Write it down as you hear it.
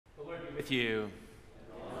With you.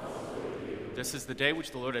 This is the day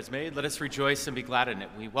which the Lord has made. Let us rejoice and be glad in it.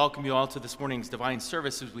 We welcome you all to this morning's divine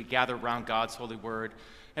service as we gather around God's holy word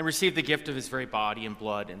and receive the gift of his very body and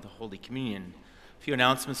blood in the Holy Communion. A few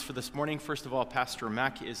announcements for this morning. First of all, Pastor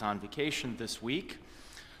Mack is on vacation this week.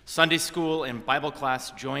 Sunday school and Bible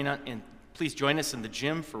class, please join us in the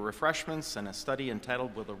gym for refreshments and a study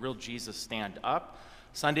entitled Will the Real Jesus Stand Up?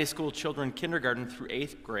 Sunday school children kindergarten through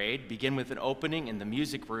 8th grade begin with an opening in the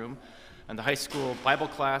music room, and the high school Bible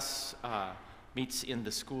class meets in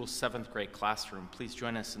the school's 7th grade classroom. Please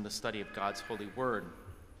join us in the study of God's holy word.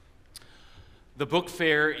 The book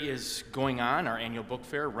fair is going on. Our annual book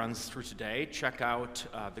fair runs through today. Check out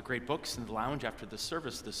the great books in the lounge after the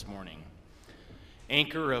service this morning.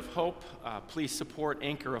 Anchor of Hope, please support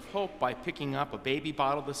Anchor of Hope by picking up a baby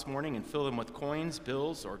bottle this morning and fill them with coins,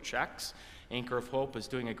 bills, or checks. Anchor of Hope is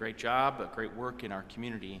doing a great job, a great work in our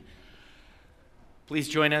community. Please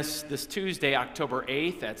join us this Tuesday, October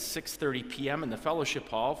 8th at 6:30 p.m. in the Fellowship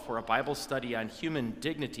Hall for a Bible study on human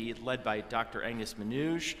dignity led by Dr. Angus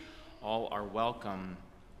Manouge. All are welcome.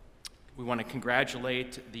 We want to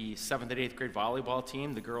congratulate the 7th and 8th grade volleyball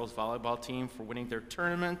team, the girls volleyball team, for winning their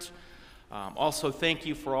tournament. Also, thank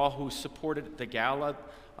you for all who supported the gala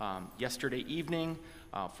yesterday evening,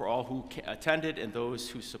 for all who attended and those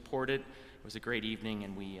who supported. It was a great evening,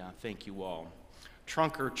 and we thank you all.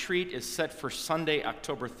 Trunk or Treat is set for Sunday,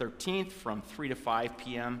 October 13th from 3 to 5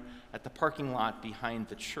 p.m. at the parking lot behind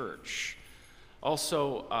the church.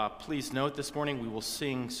 Also, please note this morning we will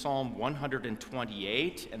sing Psalm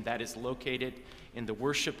 128, and that is located in the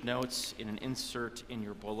worship notes in an insert in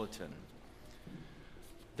your bulletin.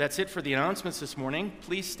 That's it for the announcements this morning.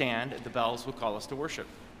 Please stand, and the bells will call us to worship.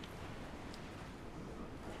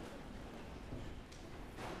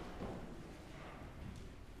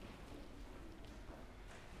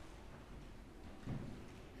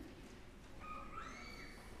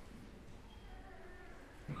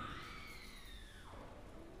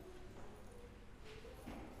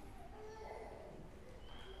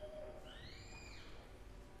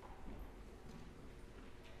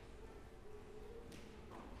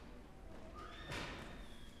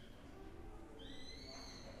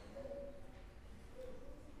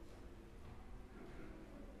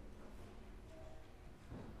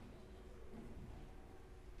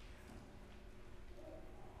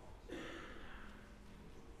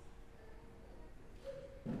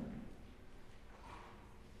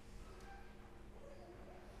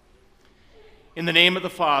 In the name of the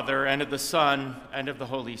Father, and of the Son, and of the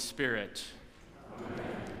Holy Spirit.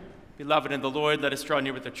 Amen. Beloved in the Lord, let us draw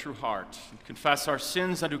near with a true heart and confess our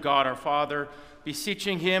sins unto God our Father,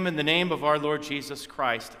 beseeching him in the name of our Lord Jesus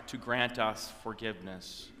Christ to grant us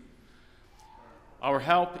forgiveness. Our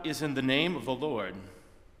help is in the name of the Lord.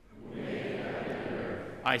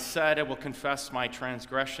 I said, I will confess my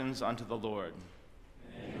transgressions unto the Lord.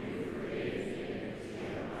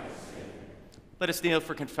 Let us kneel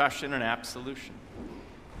for confession and absolution.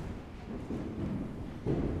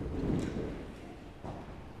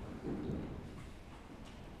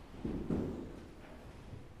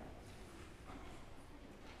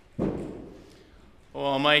 O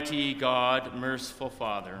Almighty God, merciful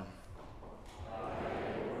Father,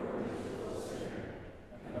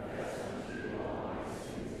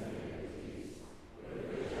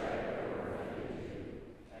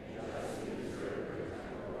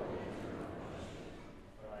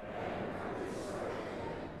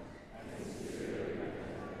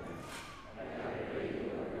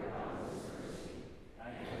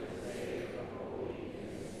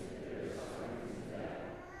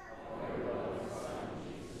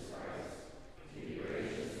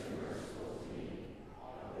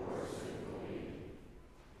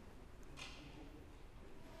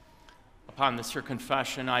 upon this your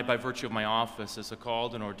confession, I, by virtue of my office as a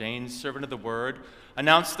called and ordained servant of the word,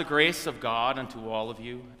 announce the grace of God unto all of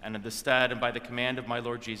you, and in the stead and by the command of my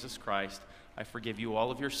Lord Jesus Christ, I forgive you all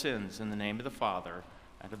of your sins in the name of the Father,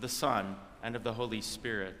 and of the Son, and of the Holy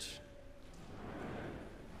Spirit.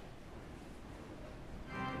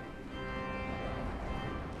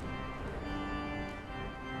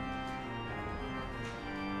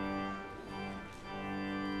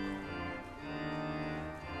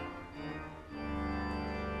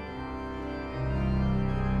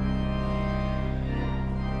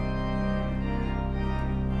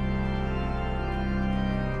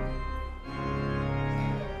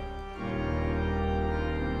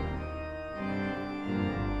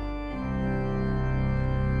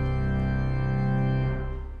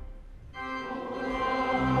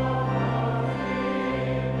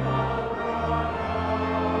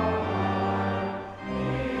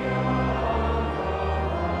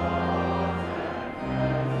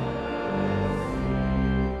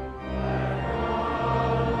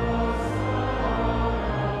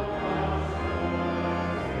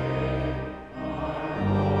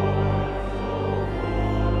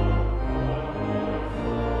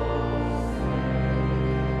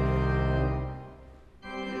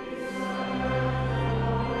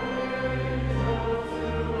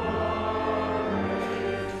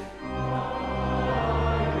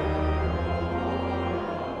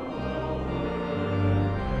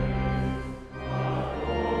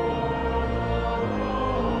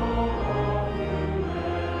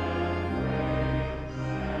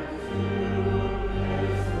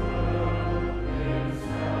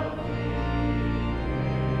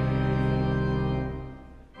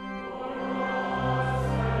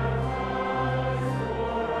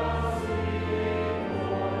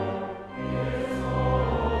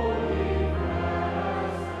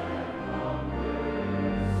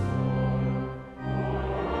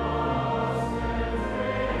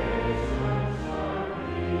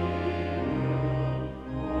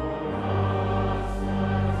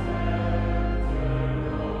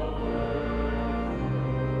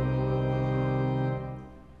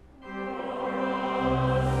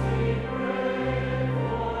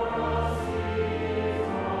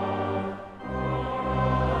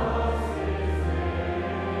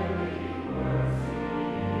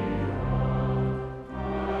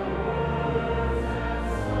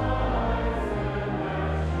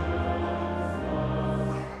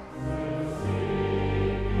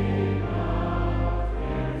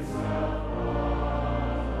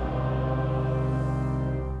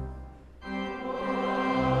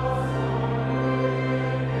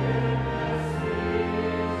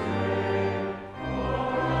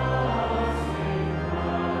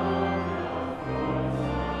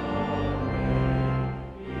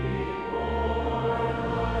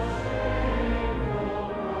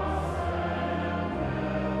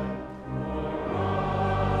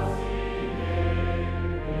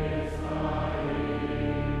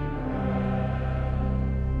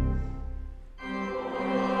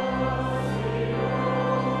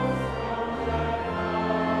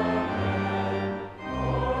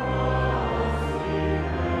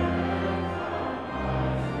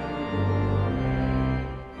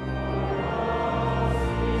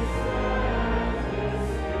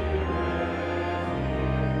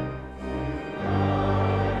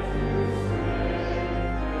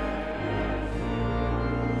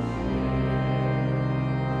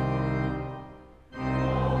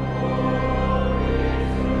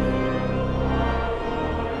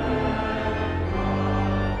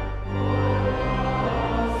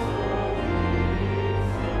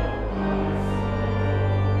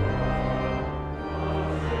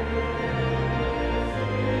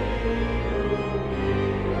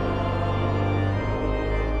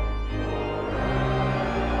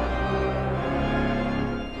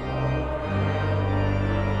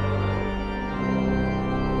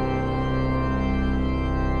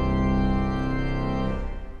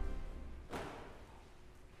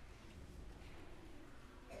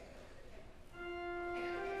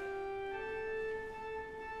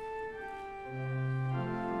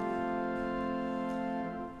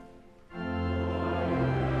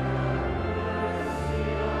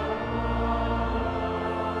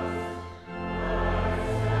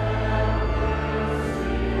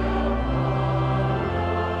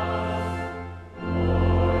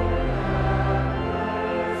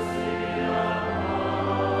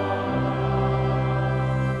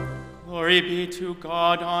 Glory be to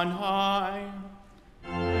God on high.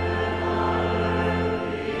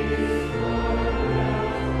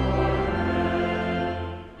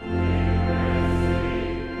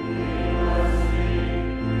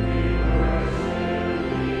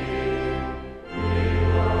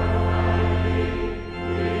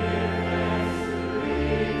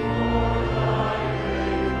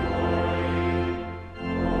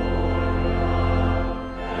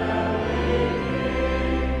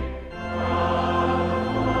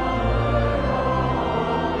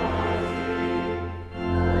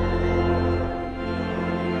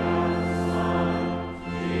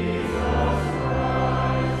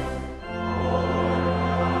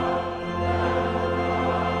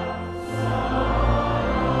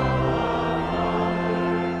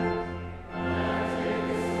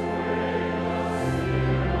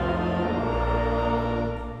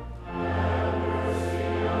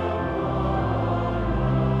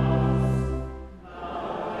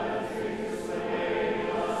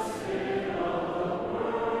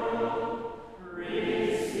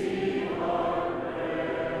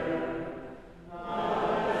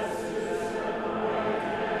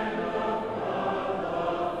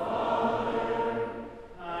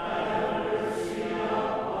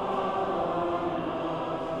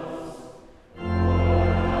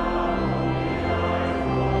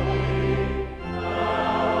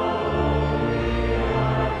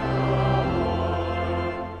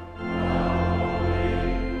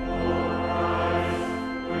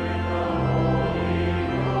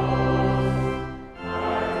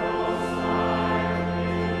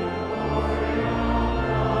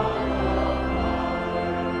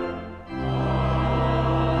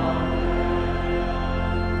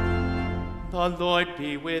 The Lord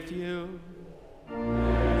be with you.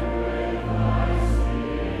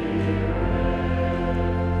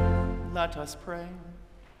 Let us pray.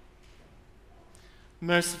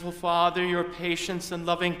 Merciful Father, your patience and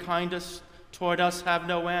loving kindness toward us have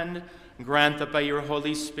no end. Grant that by your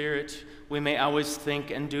Holy Spirit we may always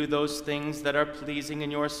think and do those things that are pleasing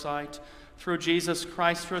in your sight. Through Jesus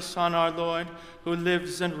Christ, your Son, our Lord, who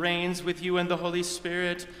lives and reigns with you in the Holy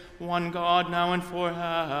Spirit, one God, now and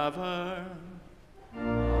forever.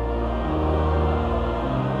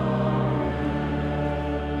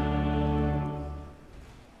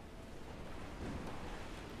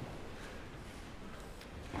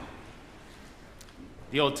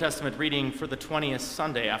 The Old Testament reading for the 20th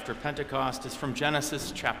Sunday after Pentecost is from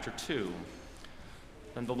Genesis chapter 2.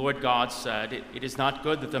 Then the Lord God said, "It is not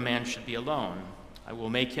good that the man should be alone. I will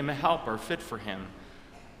make him a helper fit for him."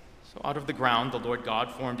 So out of the ground the Lord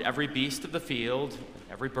God formed every beast of the field,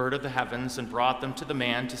 every bird of the heavens, and brought them to the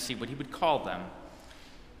man to see what he would call them.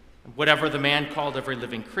 And whatever the man called every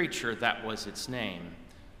living creature, that was its name.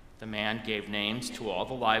 The man gave names to all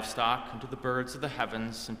the livestock, and to the birds of the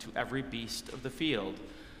heavens, and to every beast of the field.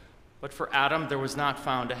 But for Adam there was not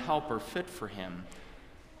found a helper fit for him.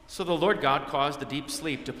 So the Lord God caused a deep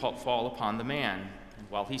sleep to fall upon the man, and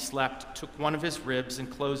while he slept, took one of his ribs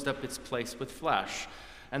and closed up its place with flesh.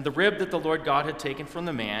 And the rib that the Lord God had taken from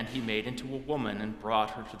the man he made into a woman and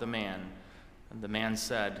brought her to the man. And the man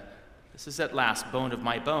said, "This is at last bone of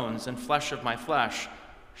my bones and flesh of my flesh.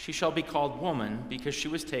 She shall be called woman, because she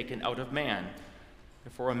was taken out of man.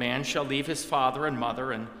 Therefore a man shall leave his father and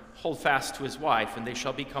mother and hold fast to his wife, and they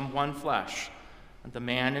shall become one flesh. And the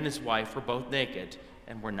man and his wife were both naked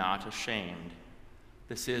and were not ashamed."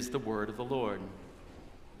 This is the word of the Lord.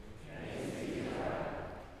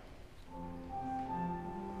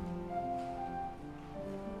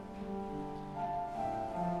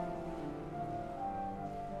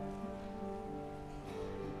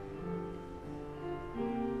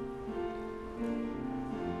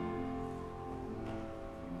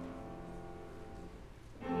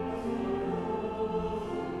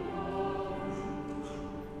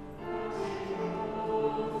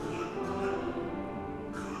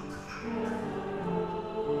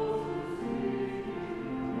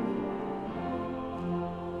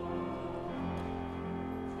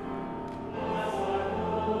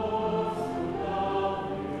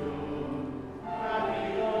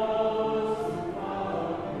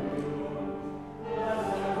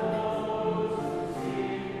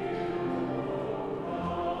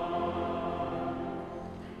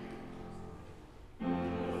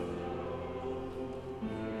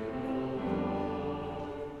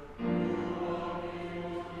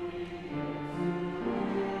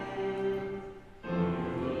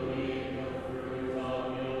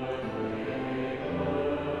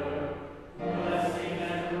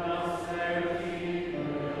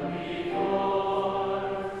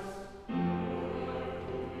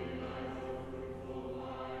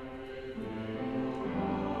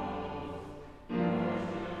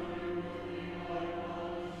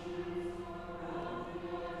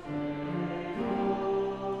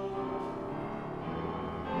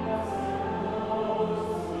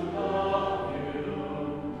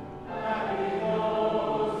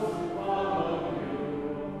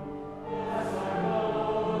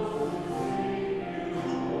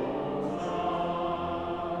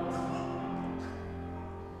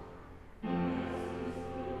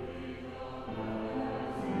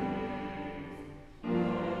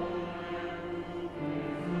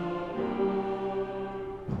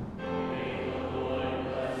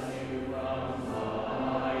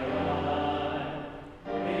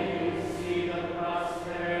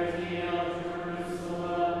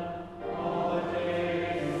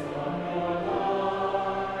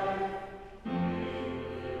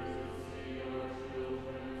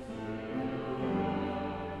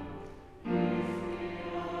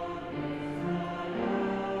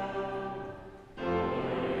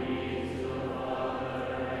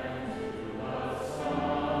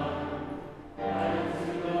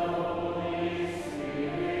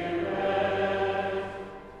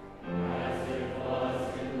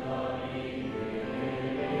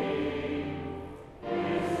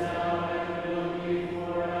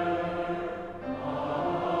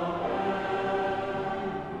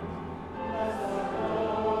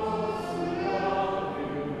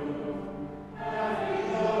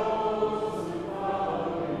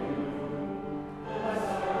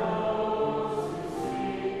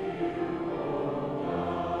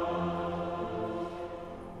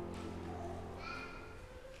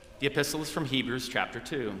 The epistle is from Hebrews chapter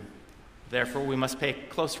 2. Therefore, we must pay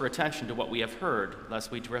closer attention to what we have heard,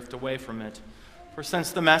 lest we drift away from it. For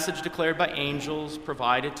since the message declared by angels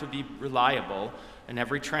provided to be reliable, and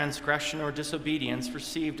every transgression or disobedience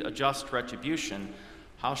received a just retribution,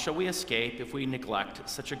 how shall we escape if we neglect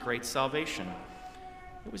such a great salvation?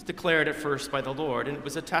 It was declared at first by the Lord, and it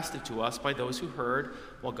was attested to us by those who heard,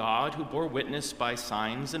 while God, who bore witness by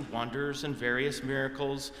signs and wonders and various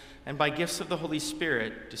miracles, and by gifts of the Holy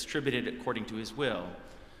Spirit, distributed according to his will.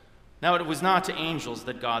 Now it was not to angels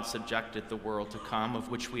that God subjected the world to come,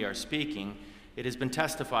 of which we are speaking. It has been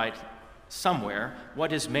testified somewhere,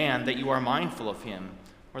 "What is man that you are mindful of him,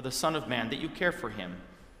 or the Son of Man that you care for him?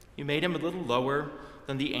 You made him a little lower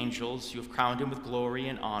than the angels. You have crowned him with glory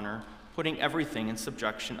and honor, putting everything in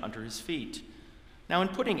subjection under his feet." Now in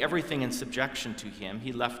putting everything in subjection to him,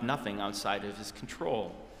 he left nothing outside of his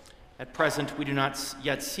control. At present, we do not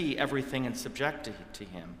yet see everything in subjection to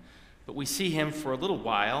him, but we see him for a little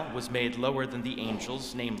while was made lower than the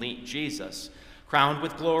angels, namely Jesus, crowned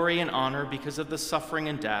with glory and honor because of the suffering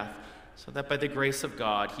and death, so that by the grace of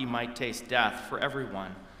God he might taste death for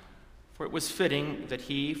everyone. For it was fitting that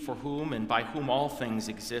he, for whom and by whom all things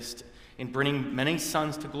exist, in bringing many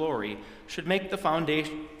sons to glory, should make the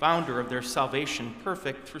founder of their salvation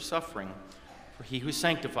perfect through suffering. For he who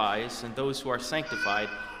sanctifies and those who are sanctified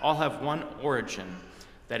all have one origin.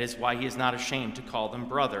 That is why he is not ashamed to call them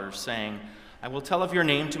brothers, saying, "I will tell of your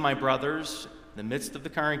name to my brothers. In the midst of the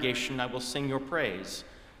congregation I will sing your praise.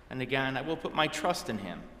 And again I will put my trust in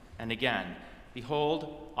him. And again,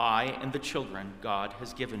 behold, I and the children God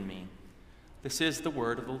has given me." This is the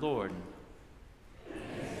word of the Lord.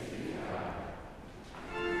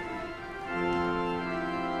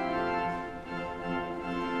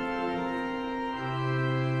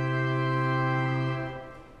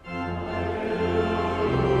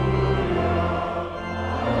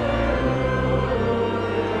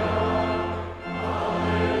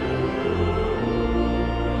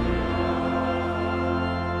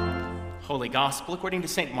 Holy Gospel according to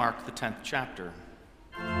St. Mark, the 10th chapter.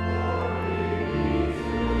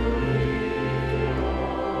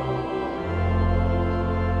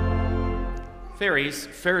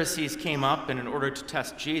 Pharisees came up and in order to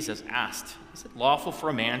test Jesus asked, "Is it lawful for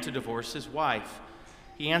a man to divorce his wife?"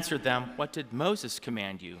 He answered them, "What did Moses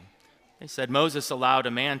command you?" They said, "Moses allowed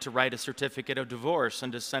a man to write a certificate of divorce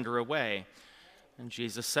and to send her away." And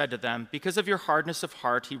Jesus said to them, "Because of your hardness of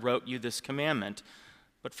heart he wrote you this commandment.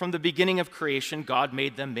 But from the beginning of creation, God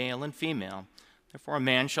made them male and female. Therefore a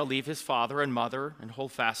man shall leave his father and mother and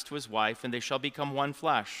hold fast to his wife, and they shall become one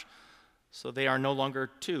flesh. So they are no longer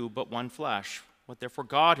two, but one flesh. What therefore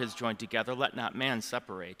God has joined together, let not man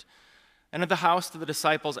separate." And at the house the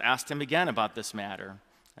disciples asked him again about this matter.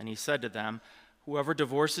 And he said to them, "Whoever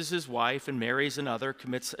divorces his wife and marries another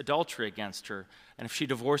commits adultery against her. And if she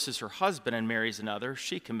divorces her husband and marries another,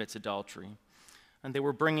 she commits adultery." And they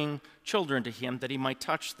were bringing children to him that he might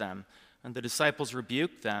touch them. And the disciples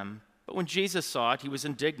rebuked them. But when Jesus saw it, he was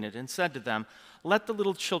indignant and said to them, "Let the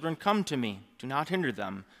little children come to me. Do not hinder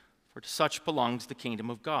them, for to such belongs the kingdom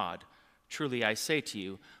of God. Truly I say to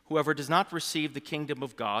you, whoever does not receive the kingdom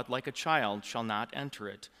of God like a child shall not enter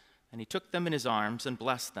it." And he took them in his arms and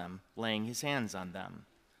blessed them, laying his hands on them.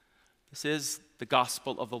 This is the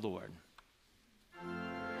gospel of the Lord.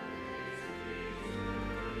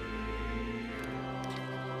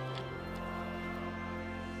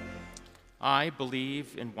 I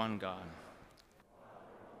believe in one God.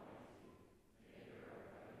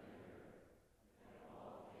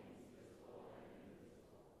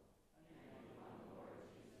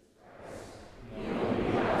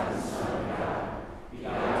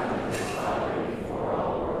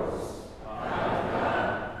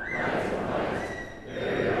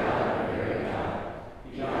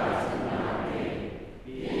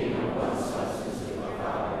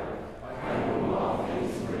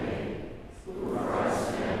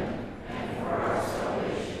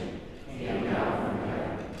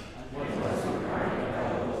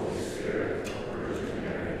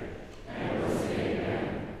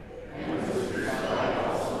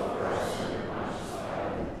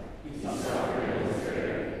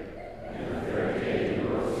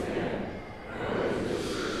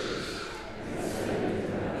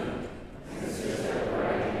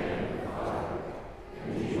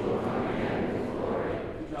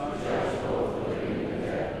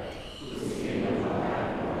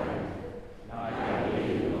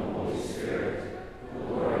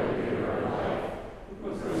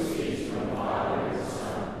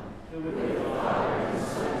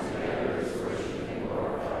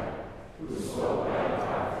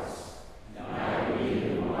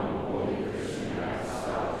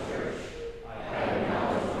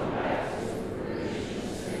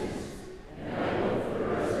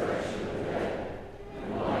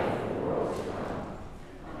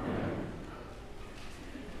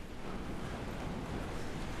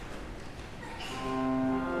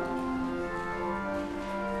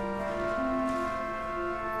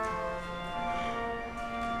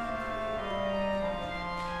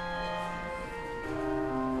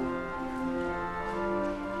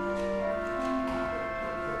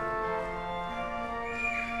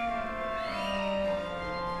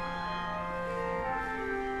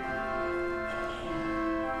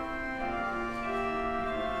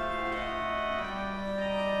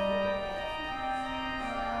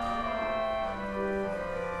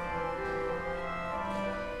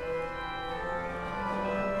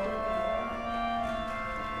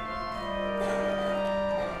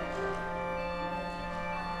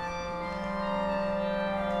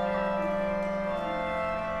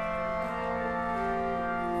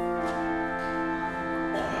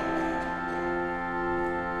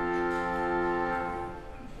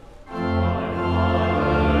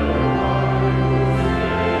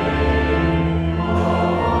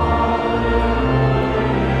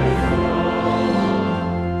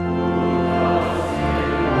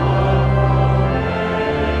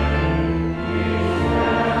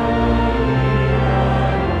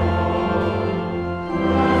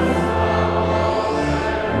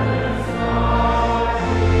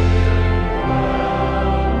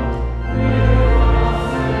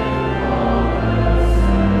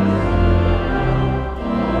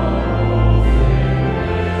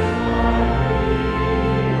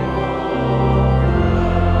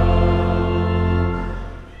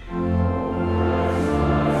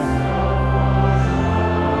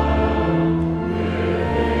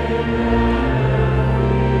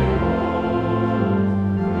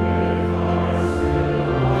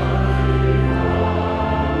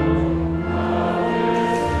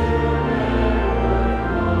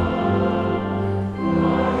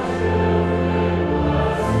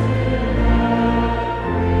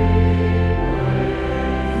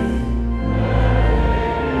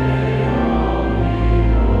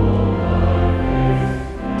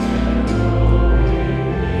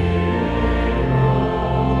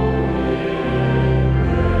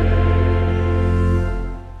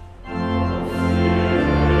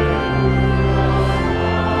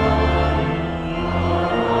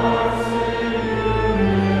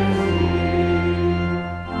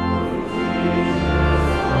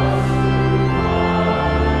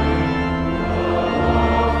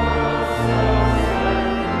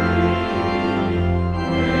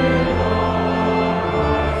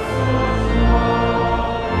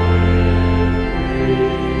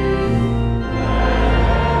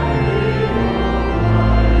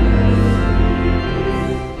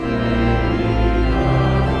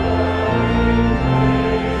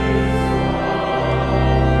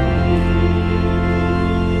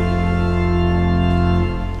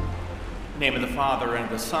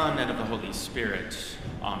 Spirit.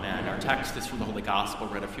 Amen. Our text is from the Holy Gospel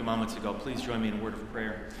read a few moments ago. Please join me in a word of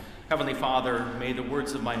prayer. Heavenly Father, may the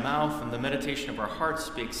words of my mouth and the meditation of our hearts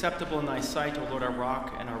be acceptable in thy sight, O Lord, our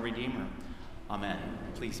rock and our Redeemer. Amen.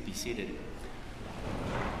 Please be seated.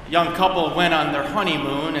 A young couple went on their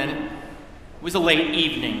honeymoon, and it was a late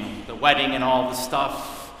evening. The wedding and all the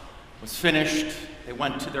stuff was finished. They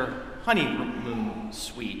went to their honeymoon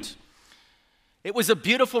suite. It was a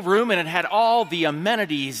beautiful room, and it had all the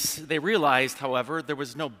amenities. They realized, however, there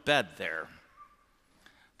was no bed there.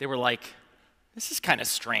 They were like, this is kind of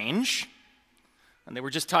strange. And they were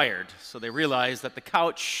just tired, so they realized that the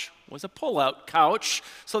couch was a pull-out couch.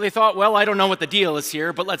 So they thought, well, I don't know what the deal is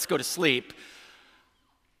here, but let's go to sleep.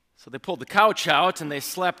 So they pulled the couch out, and they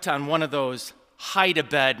slept on one of those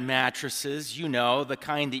hide-a-bed mattresses, you know, the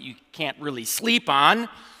kind that you can't really sleep on,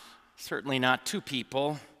 certainly not two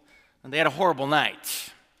people. And they had a horrible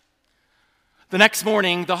night. The next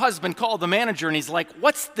morning, the husband called the manager, and he's like,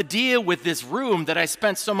 what's the deal with this room that I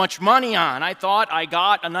spent so much money on? I thought I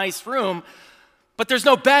got a nice room, but there's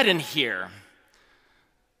no bed in here.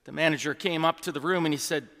 The manager came up to the room, and he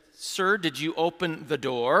said, sir, did you open the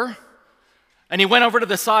door? And he went over to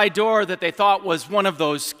the side door that they thought was one of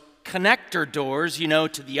those connector doors, you know,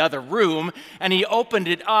 to the other room, and he opened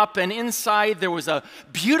it up, and inside there was a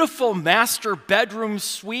beautiful master bedroom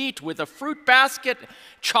suite with a fruit basket,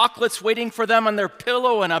 chocolates waiting for them on their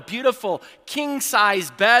pillow, and a beautiful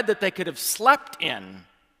king-size bed that they could have slept in.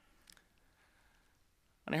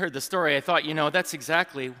 When I heard the story, I thought, you know, that's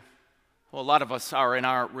exactly how a lot of us are in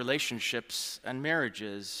our relationships and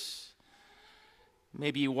marriages.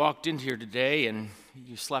 Maybe you walked in here today and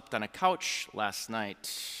you slept on a couch last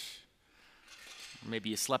night.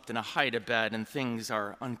 Maybe you slept in a hide-a-bed and things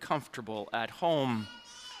are uncomfortable at home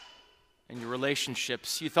in your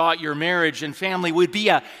relationships. You thought your marriage and family would be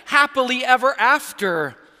a happily ever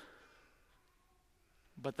after,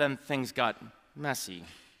 but then things got messy.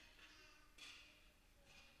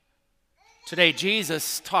 Today,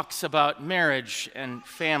 Jesus talks about marriage and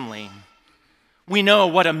family. We know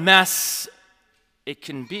what a mess it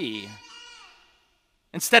can be.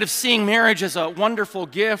 Instead of seeing marriage as a wonderful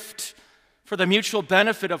gift for the mutual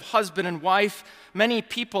benefit of husband and wife, many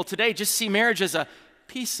people today just see marriage as a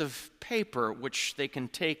piece of paper which they can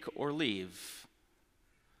take or leave.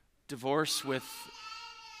 Divorce with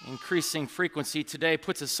increasing frequency today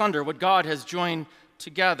puts asunder what God has joined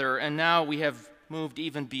together, and now we have moved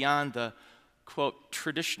even beyond the, quote,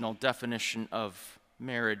 traditional definition of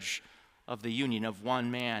marriage, of the union of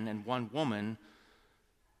one man and one woman,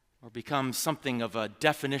 or become something of a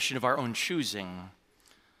definition of our own choosing.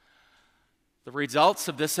 The results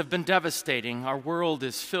of this have been devastating. Our world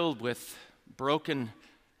is filled with broken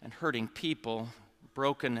and hurting people,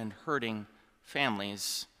 broken and hurting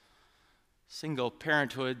families. Single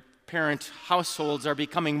parent households are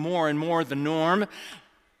becoming more and more the norm.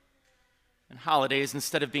 And holidays,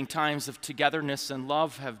 instead of being times of togetherness and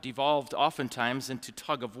love, have devolved oftentimes into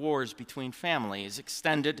tug-of-wars between families,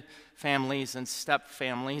 extended families and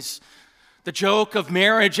step-families. The joke of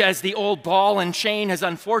marriage as the old ball and chain has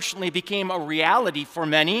unfortunately become a reality for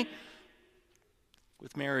many,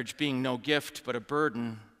 with marriage being no gift but a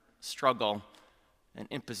burden, struggle, and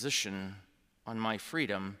imposition on my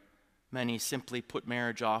freedom. Many simply put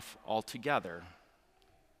marriage off altogether.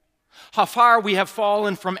 How far we have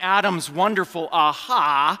fallen from Adam's wonderful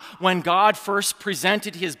aha when God first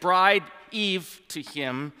presented his bride Eve to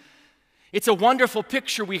him. It's a wonderful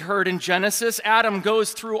picture we heard in Genesis. Adam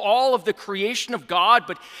goes through all of the creation of God,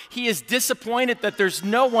 but he is disappointed that there's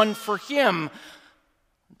no one for him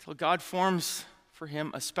until God forms for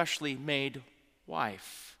him a specially made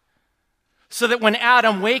wife. So that when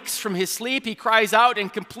Adam wakes from his sleep, he cries out in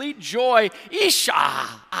complete joy, Isha,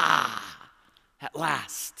 at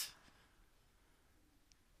last.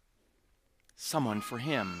 Someone for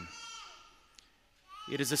him.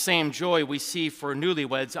 It is the same joy we see for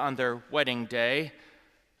newlyweds on their wedding day,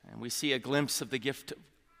 and we see a glimpse of the gift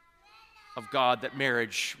of God that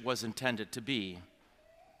marriage was intended to be.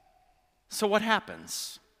 So what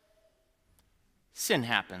happens? Sin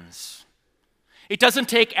happens. It doesn't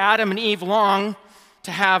take Adam and Eve long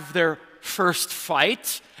to have their first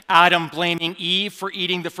fight. Adam blaming Eve for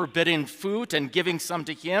eating the forbidden fruit and giving some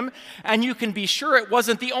to him. And you can be sure it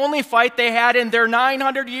wasn't the only fight they had in their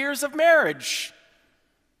 900 years of marriage.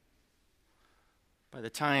 By the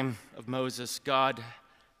time of Moses, God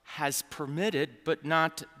has permitted but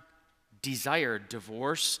not desired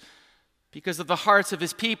divorce because of the hearts of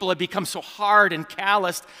his people had become so hard and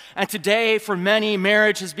calloused. And today, for many,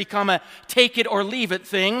 marriage has become a take it or leave it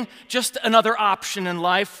thing, just another option in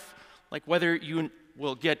life, like whether you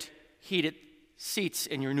will get heated seats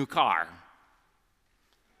in your new car.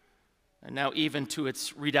 and now even to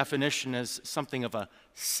its redefinition as something of a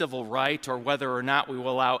civil right, or whether or not we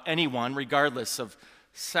will allow anyone, regardless of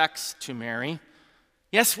sex, to marry.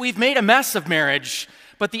 Yes, we've made a mess of marriage,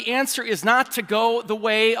 but the answer is not to go the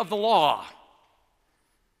way of the law.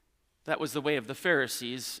 That was the way of the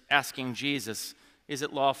Pharisees, asking Jesus, is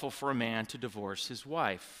it lawful for a man to divorce his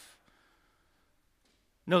wife?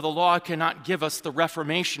 No, the law cannot give us the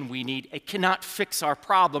reformation we need. It cannot fix our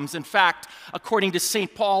problems. In fact, according to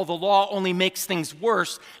St. Paul, the law only makes things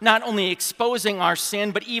worse, not only exposing our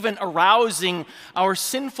sin, but even arousing our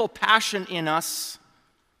sinful passion in us.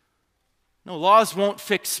 No, laws won't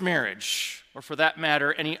fix marriage, or for that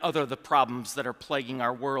matter, any other of the problems that are plaguing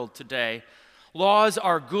our world today. Laws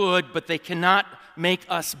are good, but they cannot make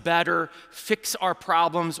us better, fix our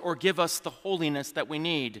problems, or give us the holiness that we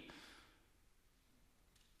need.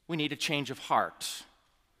 We need a change of heart,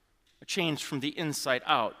 a change from the inside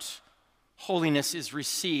out. Holiness is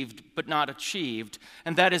received but not achieved,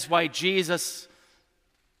 and that is why Jesus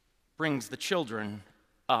brings the children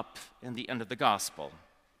up in the end of the gospel.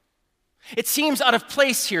 It seems out of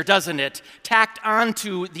place here, doesn't it? Tacked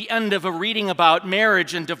onto the end of a reading about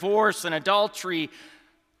marriage and divorce and adultery,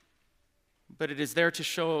 but it is there to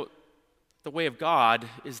show the way of God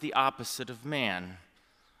is the opposite of man,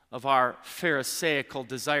 of our pharisaical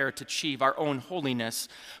desire to achieve our own holiness.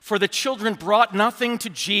 For the children brought nothing to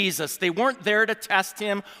Jesus. They weren't there to test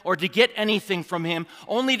him or to get anything from him,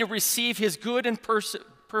 only to receive his good and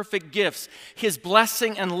perfect gifts, his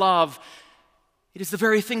blessing and love. It is the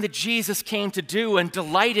very thing that Jesus came to do and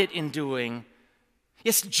delighted in doing.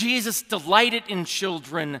 Yes, Jesus delighted in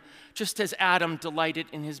children, just as Adam delighted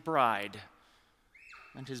in his bride,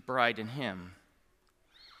 and his bride in him.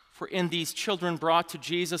 For in these children brought to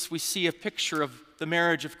Jesus, we see a picture of the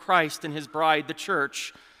marriage of Christ and his bride, the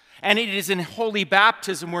church. And it is in holy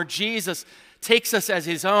baptism where Jesus takes us as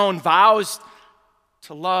his own, vows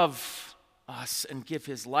to love us and give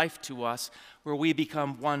his life to us, where we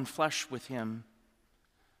become one flesh with him.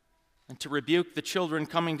 And to rebuke the children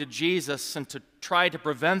coming to Jesus and to try to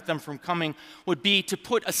prevent them from coming would be to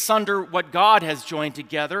put asunder what God has joined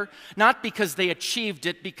together, not because they achieved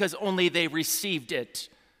it, because only they received it.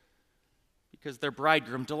 Because their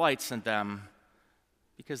bridegroom delights in them,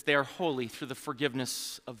 because they are holy through the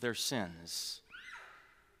forgiveness of their sins.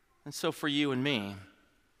 And so for you and me,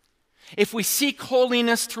 if we seek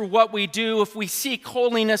holiness through what we do, if we seek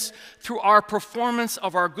holiness through our performance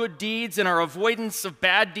of our good deeds and our avoidance of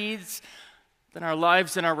bad deeds, then our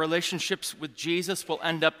lives and our relationships with Jesus will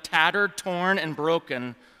end up tattered, torn, and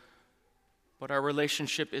broken. But our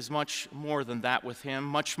relationship is much more than that with him,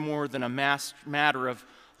 much more than a matter of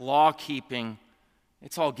law-keeping.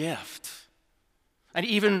 It's all gift. And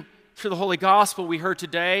even through the Holy Gospel we heard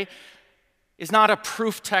today is not a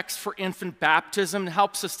proof text for infant baptism. It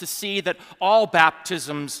helps us to see that all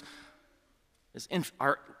baptisms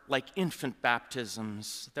are like infant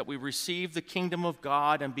baptisms, that we receive the kingdom of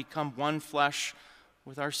God and become one flesh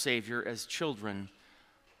with our Savior as children,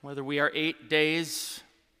 whether we are 8 days,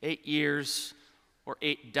 8 years, or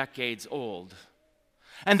 8 decades old.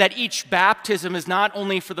 And that each baptism is not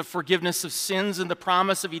only for the forgiveness of sins and the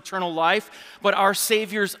promise of eternal life, but our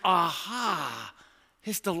Savior's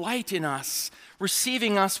his delight in us,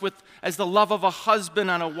 receiving us as the love of a husband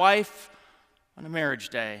and a wife on a marriage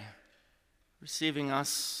day, receiving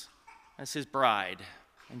us as his bride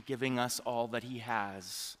and giving us all that he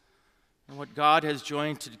has. And what God has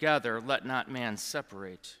joined together, let not man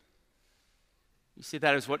separate. You see,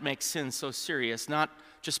 that is what makes sin so serious, not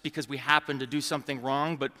just because we happen to do something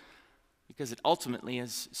wrong, but because it ultimately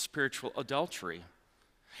is spiritual adultery.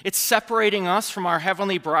 It's separating us from our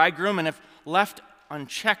heavenly bridegroom, and if left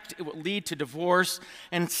unchecked, it will lead to divorce.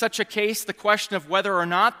 And in such a case, the question of whether or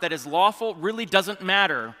not that is lawful really doesn't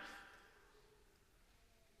matter.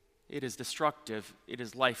 It is destructive. It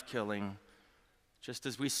is life-killing, just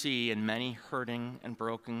as we see in many hurting and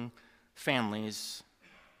broken families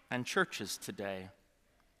and churches today.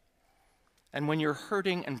 And when you're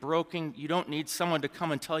hurting and broken, you don't need someone to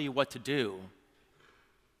come and tell you what to do.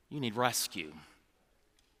 You need rescue.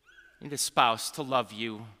 You need a spouse to love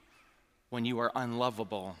you when you are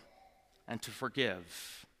unlovable and to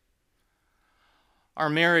forgive. Our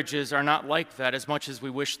marriages are not like that as much as we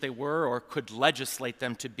wish they were or could legislate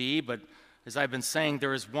them to be, but as I've been saying,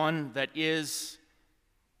 there is one that is,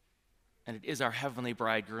 and it is our heavenly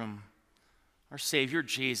bridegroom, our Savior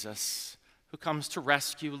Jesus, who comes to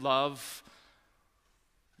rescue, love,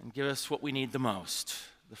 and give us what we need the most,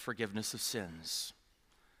 the forgiveness of sins.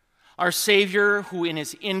 Our Savior, who in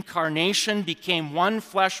his incarnation became one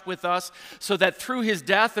flesh with us, so that through his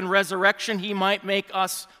death and resurrection he might make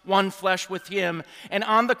us one flesh with him. And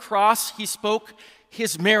on the cross he spoke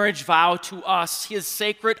his marriage vow to us, his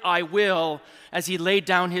sacred I will, as he laid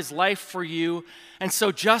down his life for you. And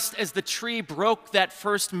so just as the tree broke that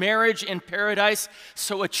first marriage in paradise,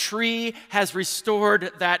 so a tree has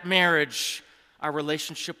restored that marriage, our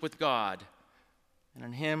relationship with God. And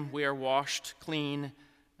in him we are washed clean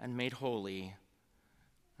and made holy.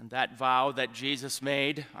 And that vow that Jesus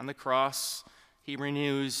made on the cross, he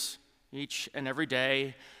renews each and every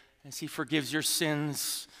day as he forgives your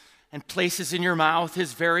sins and places in your mouth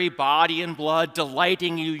his very body and blood,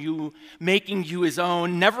 delighting you, making you his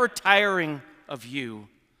own, never tiring of you,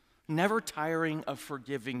 never tiring of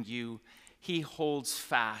forgiving you. He holds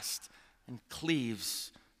fast and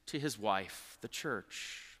cleaves to his wife, the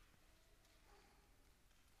church.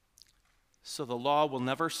 So the law will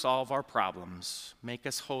never solve our problems, make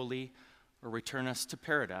us holy, or return us to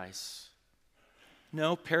paradise.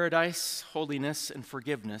 No, paradise, holiness, and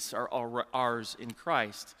forgiveness are all ours in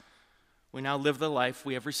Christ. We now live the life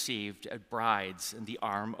we have received as brides in the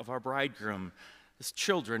arm of our bridegroom, as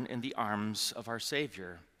children in the arms of our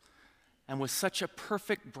Savior. And with such a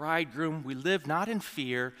perfect bridegroom, we live not in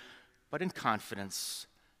fear, but in confidence,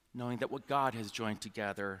 knowing that what God has joined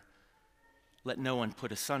together, let no one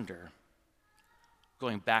put asunder.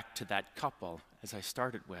 Going back to that couple, as I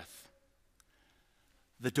started with,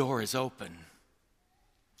 the door is open,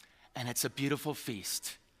 and it's a beautiful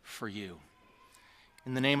feast for you.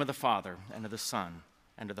 In the name of the Father, and of the Son,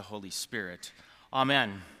 and of the Holy Spirit.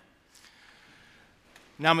 Amen.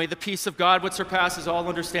 Now may the peace of God, which surpasses all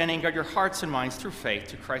understanding, guard your hearts and minds through faith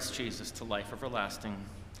to Christ Jesus, to life everlasting.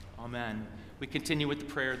 Amen. We continue with the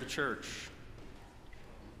prayer of the church.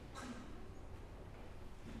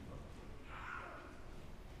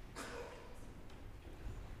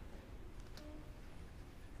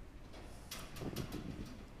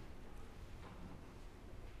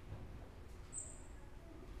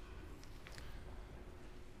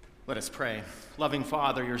 Let us pray. Loving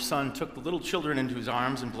Father, your Son took the little children into his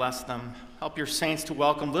arms and blessed them. Help your saints to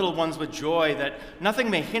welcome little ones with joy, that nothing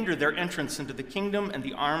may hinder their entrance into the kingdom and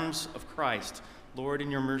the arms of Christ. Lord, in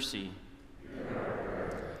your mercy.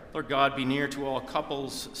 Lord God, be near to all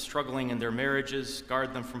couples struggling in their marriages.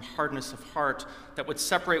 Guard them from hardness of heart that would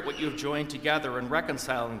separate what you have joined together, and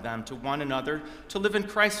reconciling them to one another to live in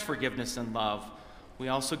Christ's forgiveness and love. We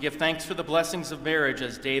also give thanks for the blessings of marriage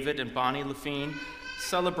as David and Bonnie Lafine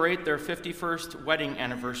celebrate their 51st wedding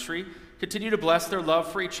anniversary. Continue to bless their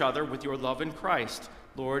love for each other with your love in Christ.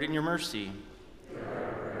 Lord, in your mercy.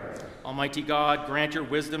 Almighty God, grant your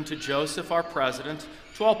wisdom to Joseph, our president,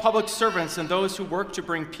 to all public servants and those who work to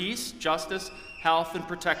bring peace, justice, health, and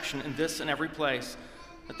protection in this and every place,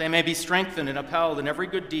 that they may be strengthened and upheld in every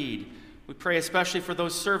good deed. We pray especially for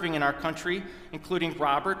those serving in our country, including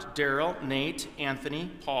Robert, Daryl, Nate, Anthony,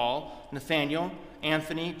 Paul, Nathaniel,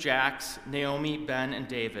 Anthony, Jax, Naomi, Ben, and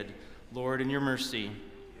David. Lord, in your mercy.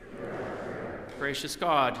 Gracious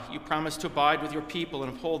God, you promise to abide with your people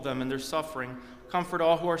and uphold them in their suffering. Comfort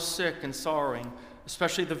all who are sick and sorrowing,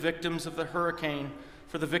 especially the victims of the hurricane,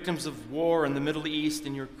 for the victims of war in the Middle East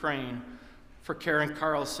and Ukraine, for Karen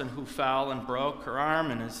Carlson, who fell and broke her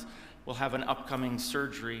arm and will have an upcoming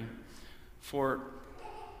surgery, for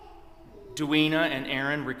Duena and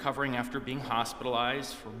Aaron recovering after being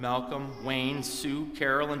hospitalized, for Malcolm, Wayne, Sue,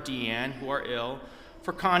 Carol, and Deanne who are ill,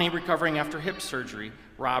 for Connie recovering after hip surgery,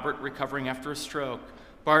 Robert recovering after a stroke,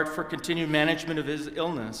 Bart for continued management of his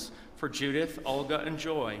illness, for Judith, Olga, and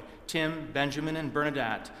Joy, Tim, Benjamin, and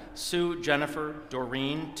Bernadette, Sue, Jennifer,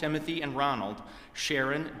 Doreen, Timothy, and Ronald,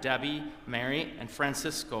 Sharon, Debbie, Mary, and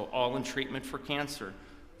Francisco, all in treatment for cancer,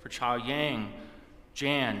 for Chao Yang,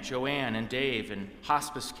 Jan, Joanne, and Dave in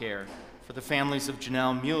hospice care, for the families of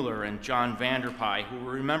Janelle Mueller and John Vanderpie, who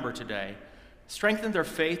we remember today. Strengthen their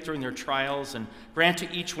faith during their trials, and grant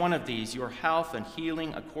to each one of these your health and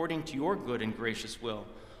healing according to your good and gracious will.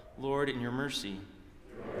 Lord, in your mercy.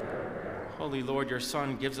 Holy Lord, your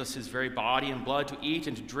Son gives us his very body and blood to eat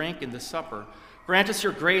and to drink in the supper. Grant us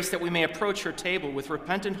your grace that we may approach your table with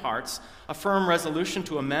repentant hearts, a firm resolution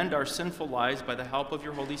to amend our sinful lives by the help of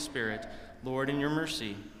your Holy Spirit. Lord, in your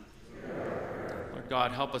mercy. Lord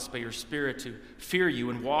God, help us by your Spirit to fear you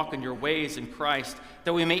and walk in your ways in Christ,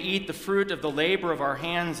 that we may eat the fruit of the labor of our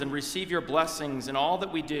hands and receive your blessings in all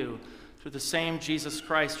that we do, through the same Jesus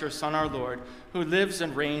Christ, your Son, our Lord, who lives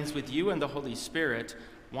and reigns with you and the Holy Spirit,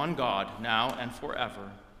 one God, now and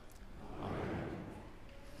forever. Amen.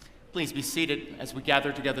 Please be seated as we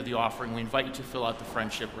gather together the offering. We invite you to fill out the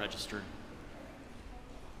friendship register.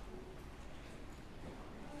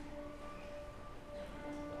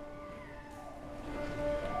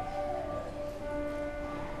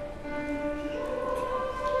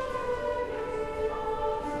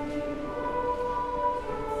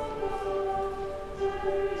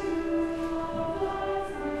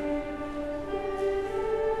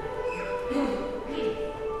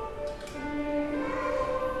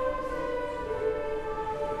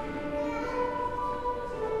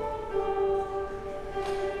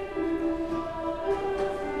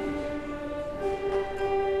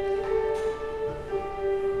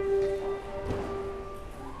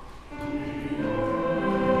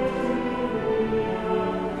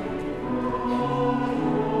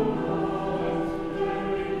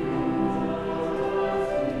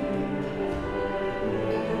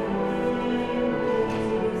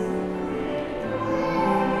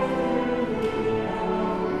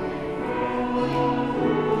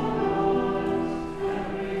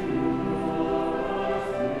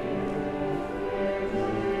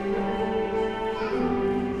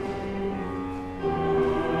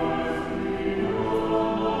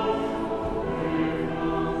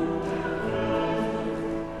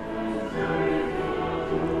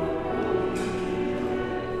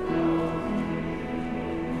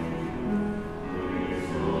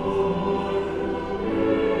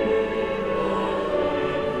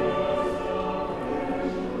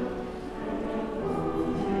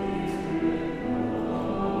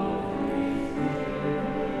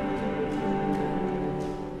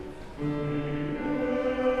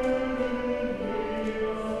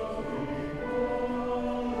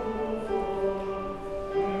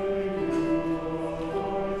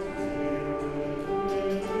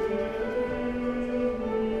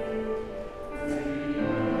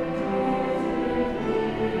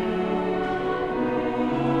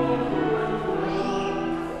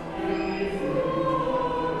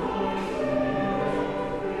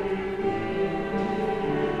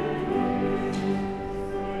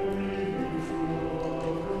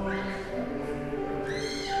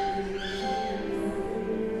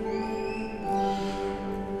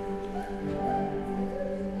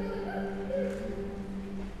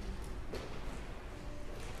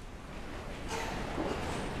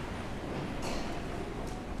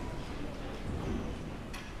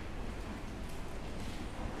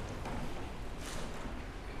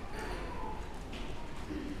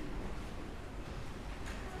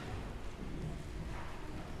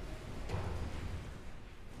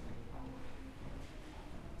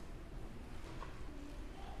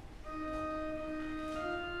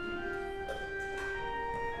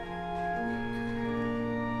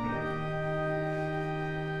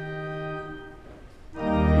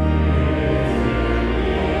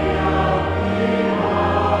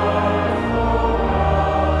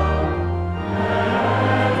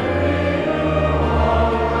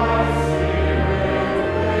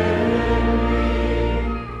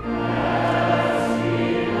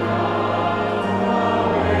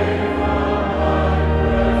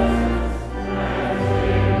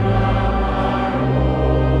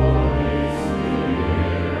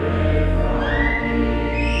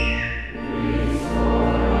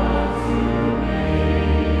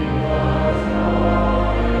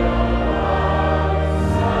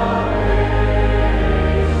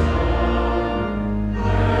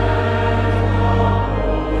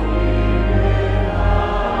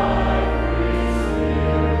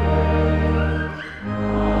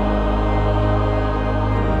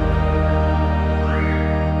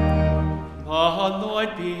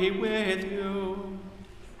 Lord be with you.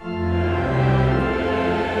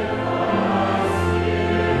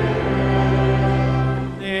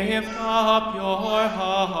 Lift up your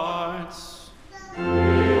hearts.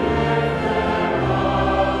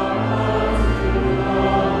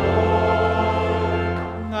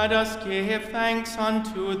 Let us give thanks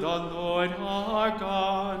unto the Lord our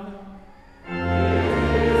God.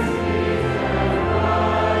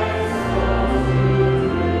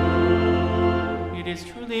 It is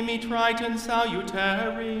truly meet, right, and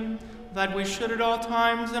salutary that we should at all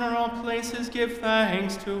times and in all places give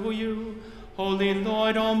thanks to you, Holy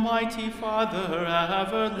Lord, Almighty Father,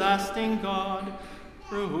 everlasting God,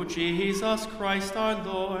 through Jesus Christ our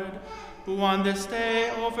Lord, who on this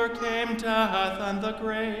day overcame death and the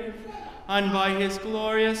grave, and by his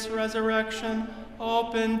glorious resurrection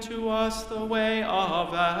opened to us the way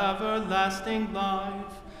of everlasting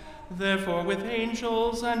life. Therefore, with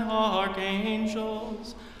angels and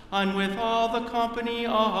archangels, and with all the company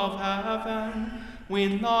of heaven, we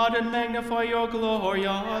laud and magnify your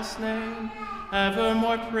glorious name,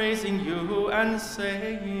 evermore praising you and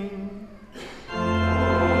saying,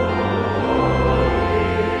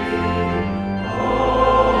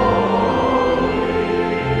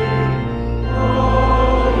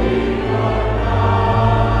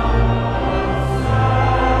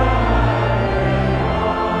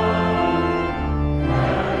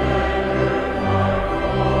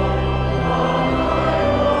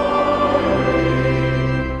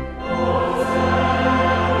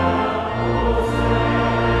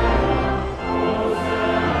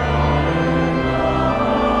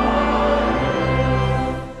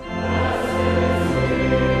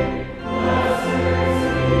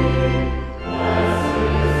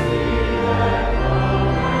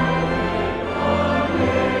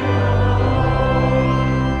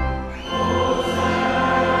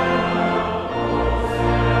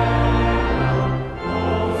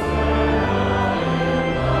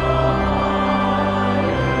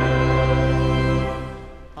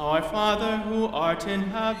 in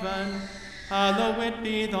heaven, hallowed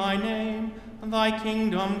be thy name. Thy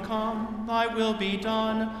kingdom come, thy will be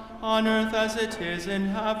done, on earth as it is in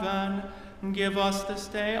heaven. Give us this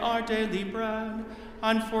day our daily bread,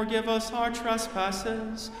 and forgive us our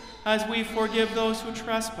trespasses, as we forgive those who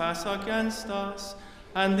trespass against us.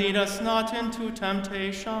 And lead us not into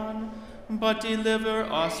temptation, but deliver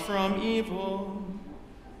us from evil.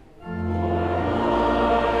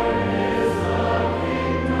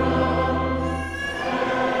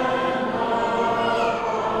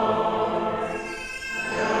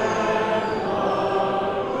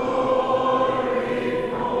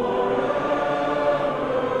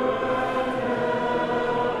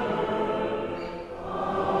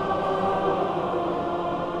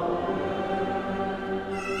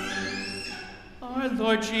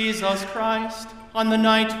 Lord Jesus Christ, on the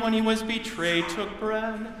night when he was betrayed, took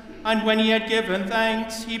bread, and when he had given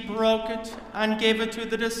thanks, he broke it and gave it to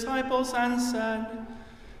the disciples and said,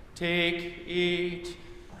 "Take, eat.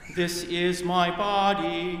 This is my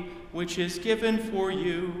body, which is given for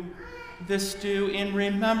you. This do in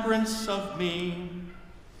remembrance of me."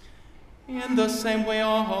 In the same way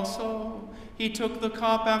also, he took the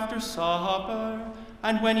cup after supper,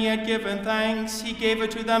 and when he had given thanks, he gave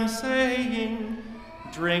it to them, saying,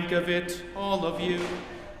 "Drink of it, all of you.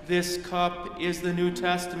 This cup is the New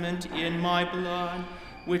Testament in my blood,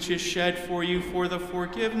 which is shed for you for the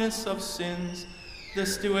forgiveness of sins.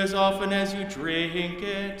 This do as often as you drink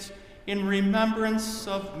it, in remembrance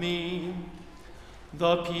of me."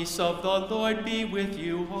 The peace of the Lord be with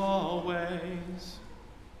you always.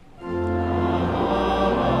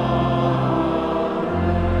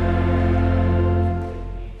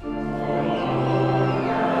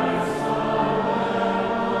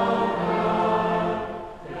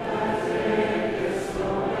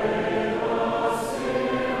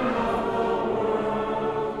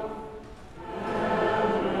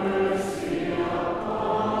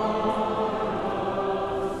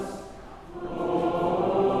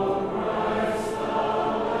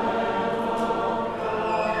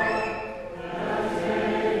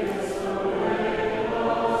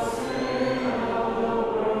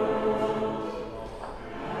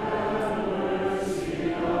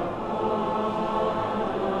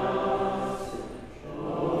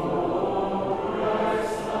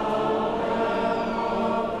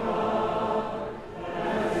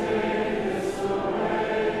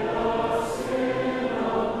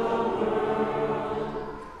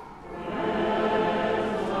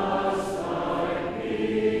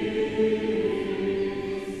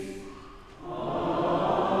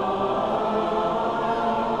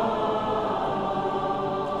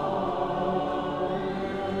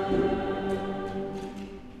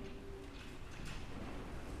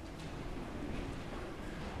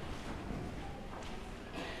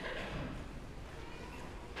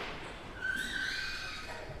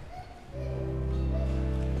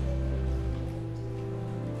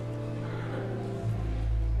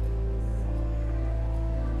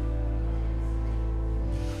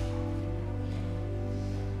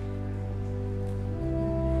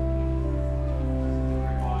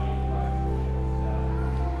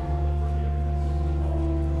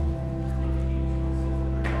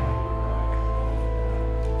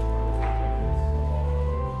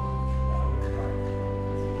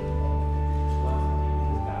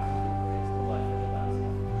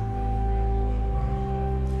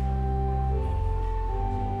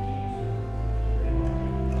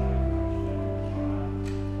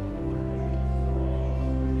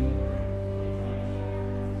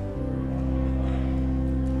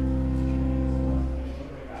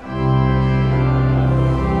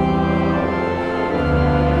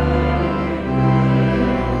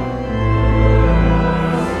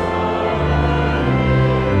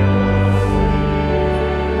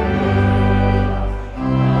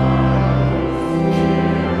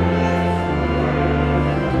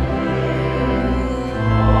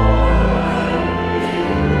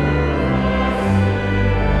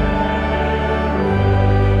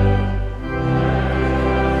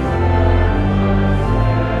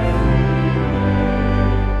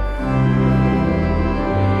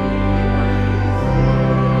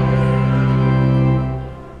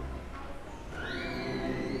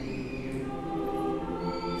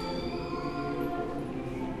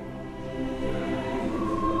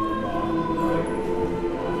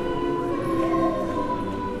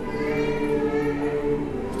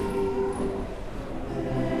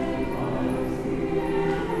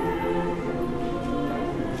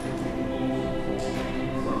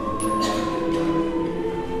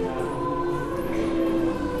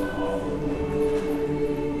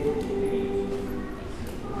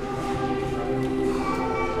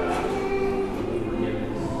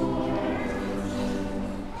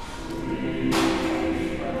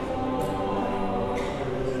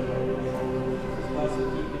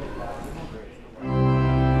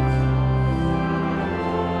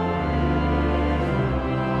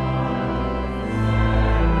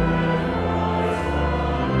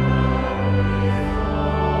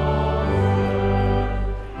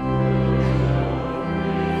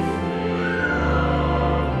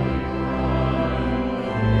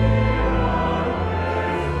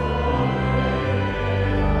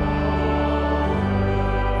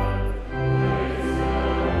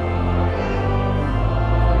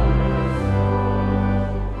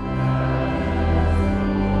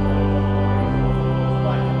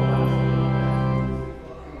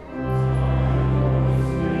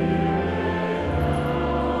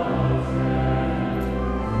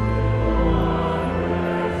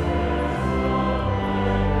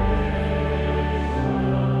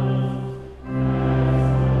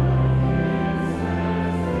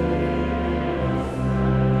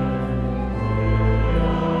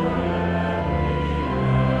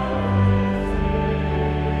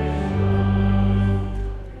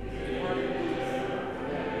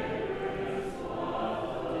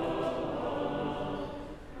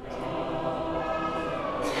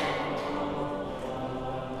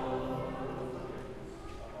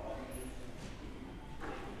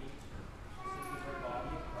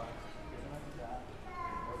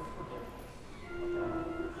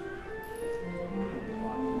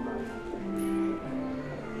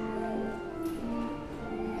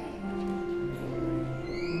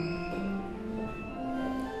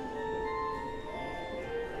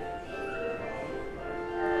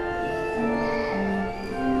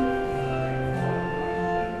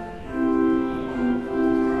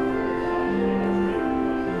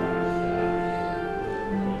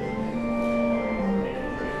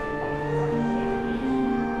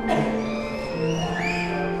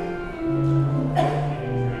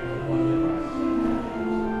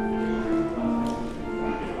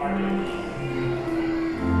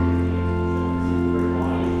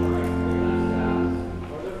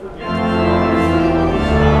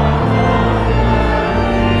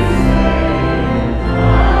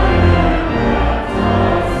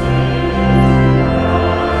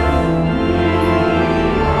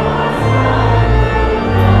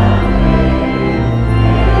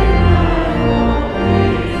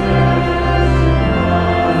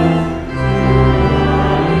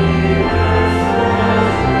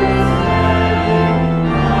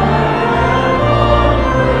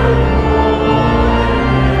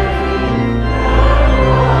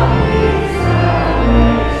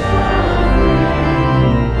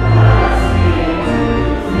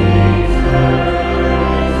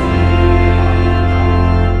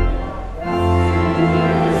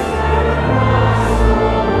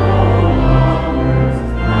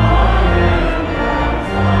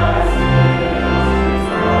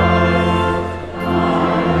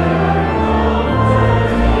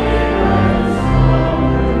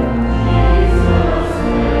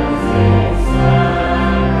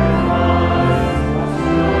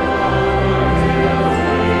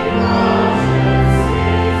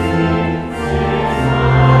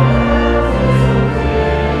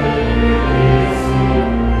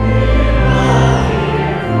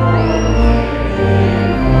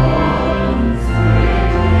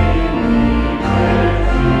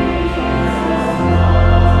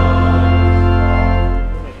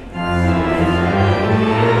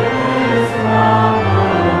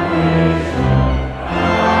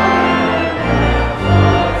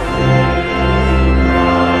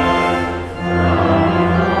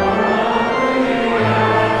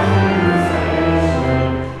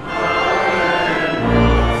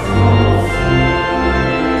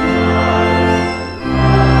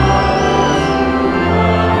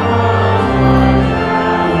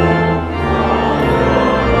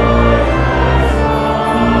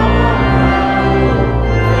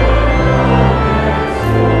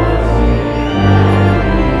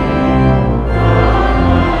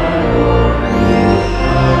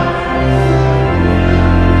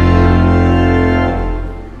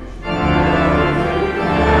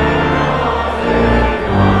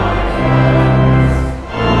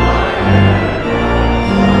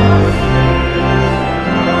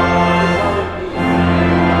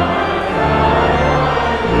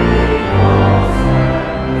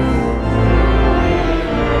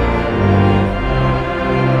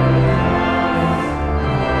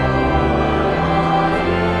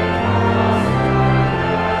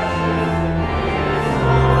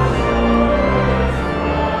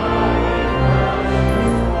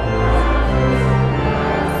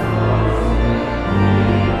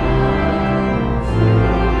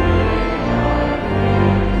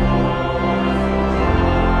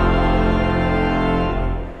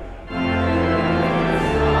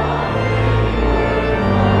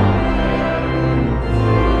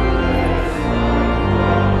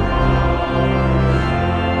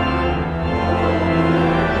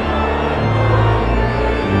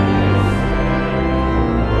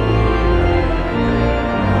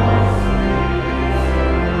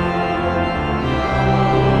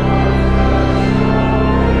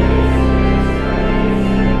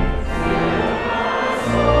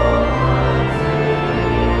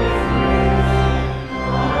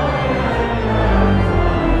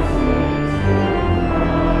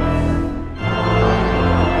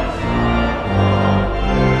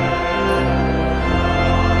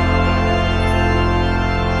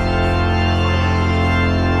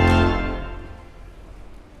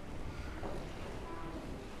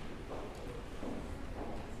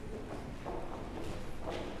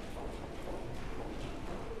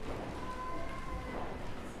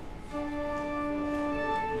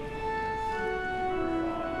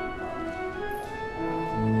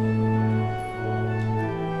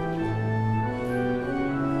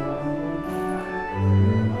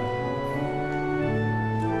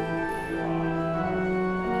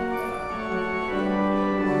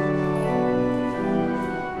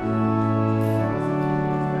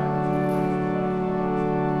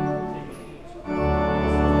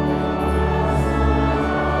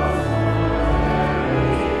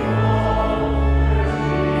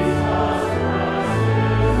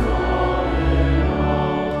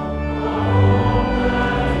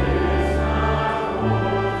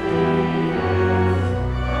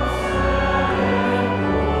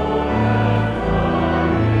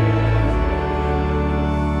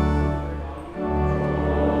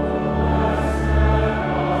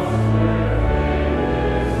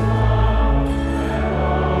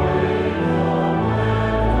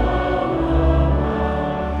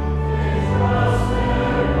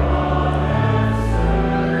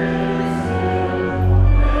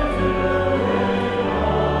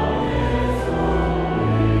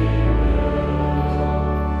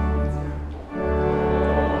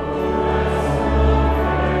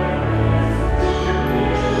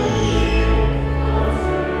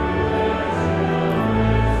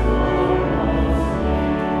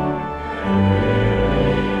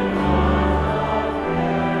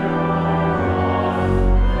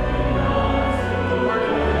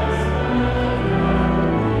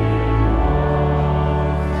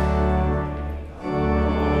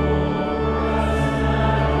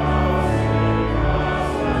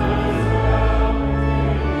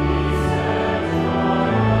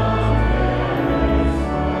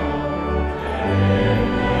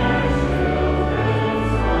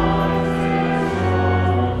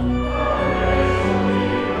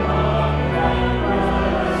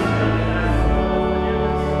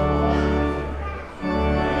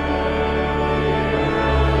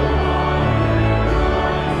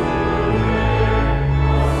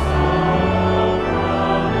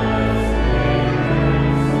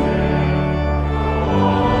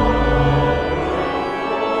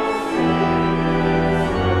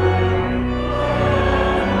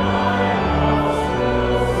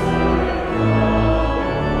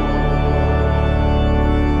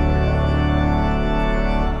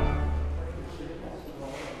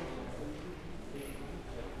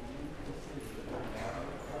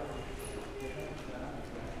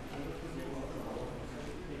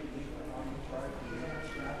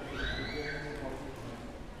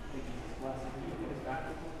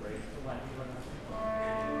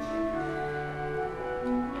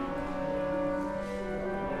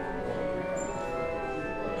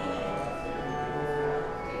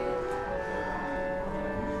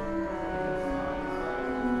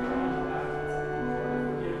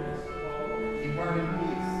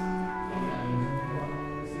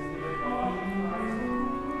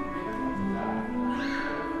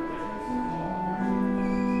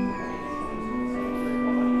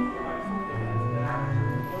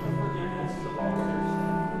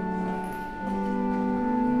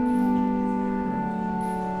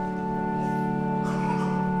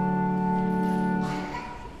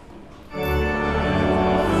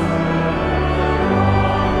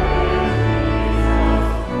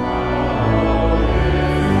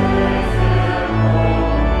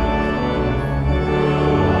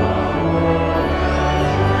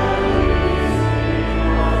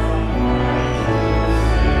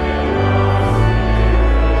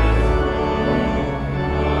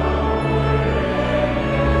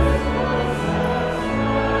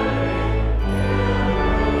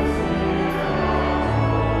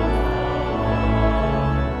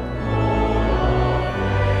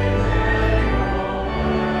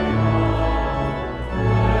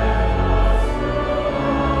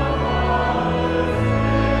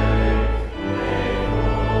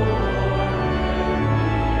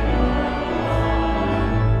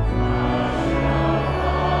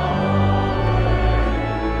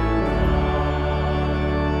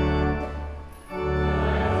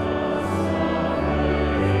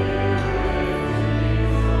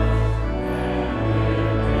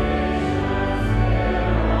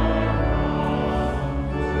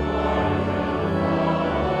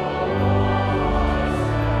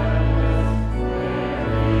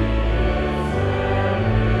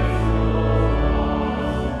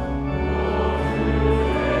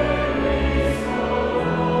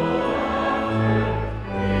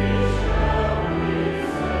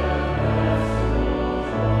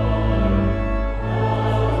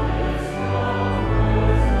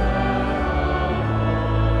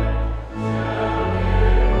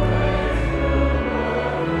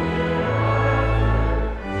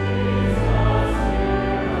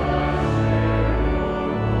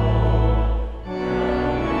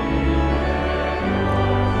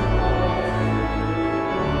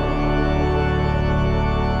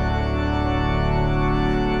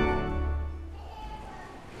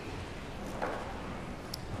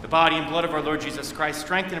 body and blood of our Lord Jesus Christ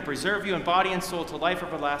strengthen and preserve you in body and soul to life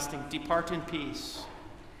everlasting. Depart in peace.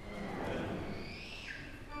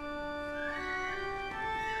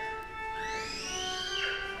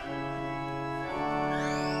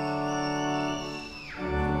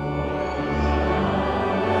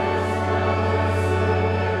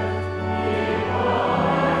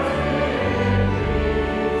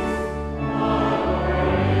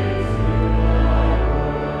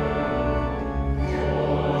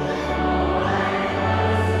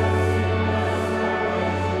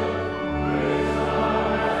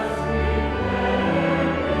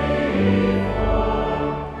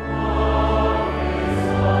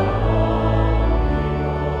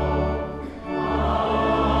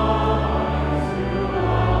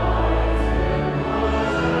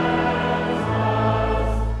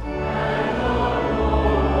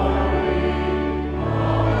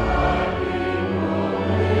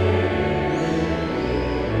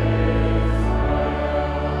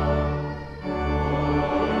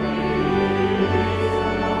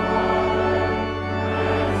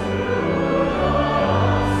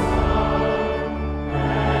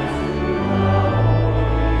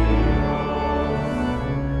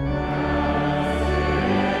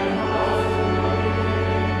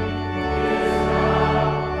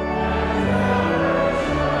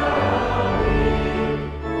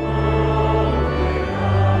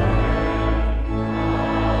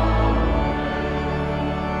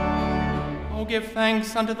 Give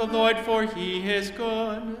thanks unto the Lord, for he is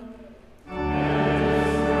good.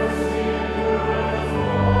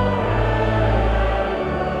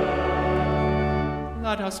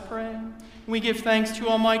 Let us pray. We give thanks to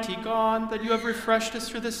Almighty God that you have refreshed us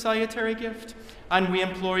through this salutary gift, and we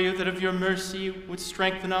implore you that of your mercy would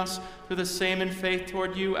strengthen us through the same in faith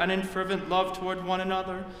toward you and in fervent love toward one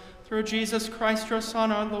another, through Jesus Christ, your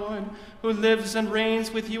Son, our Lord, who lives and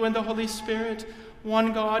reigns with you in the Holy Spirit,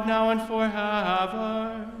 one God, now and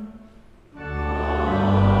forever.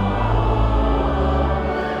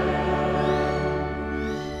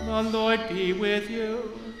 The Lord be with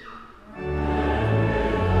you.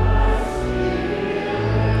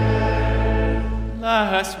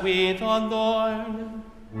 Bless we the Lord.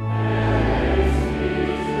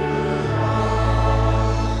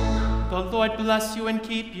 The Lord bless you and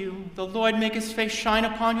keep you. The Lord make his face shine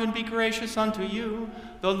upon you and be gracious unto you.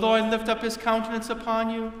 The Lord lift up his countenance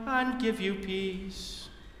upon you and give you peace.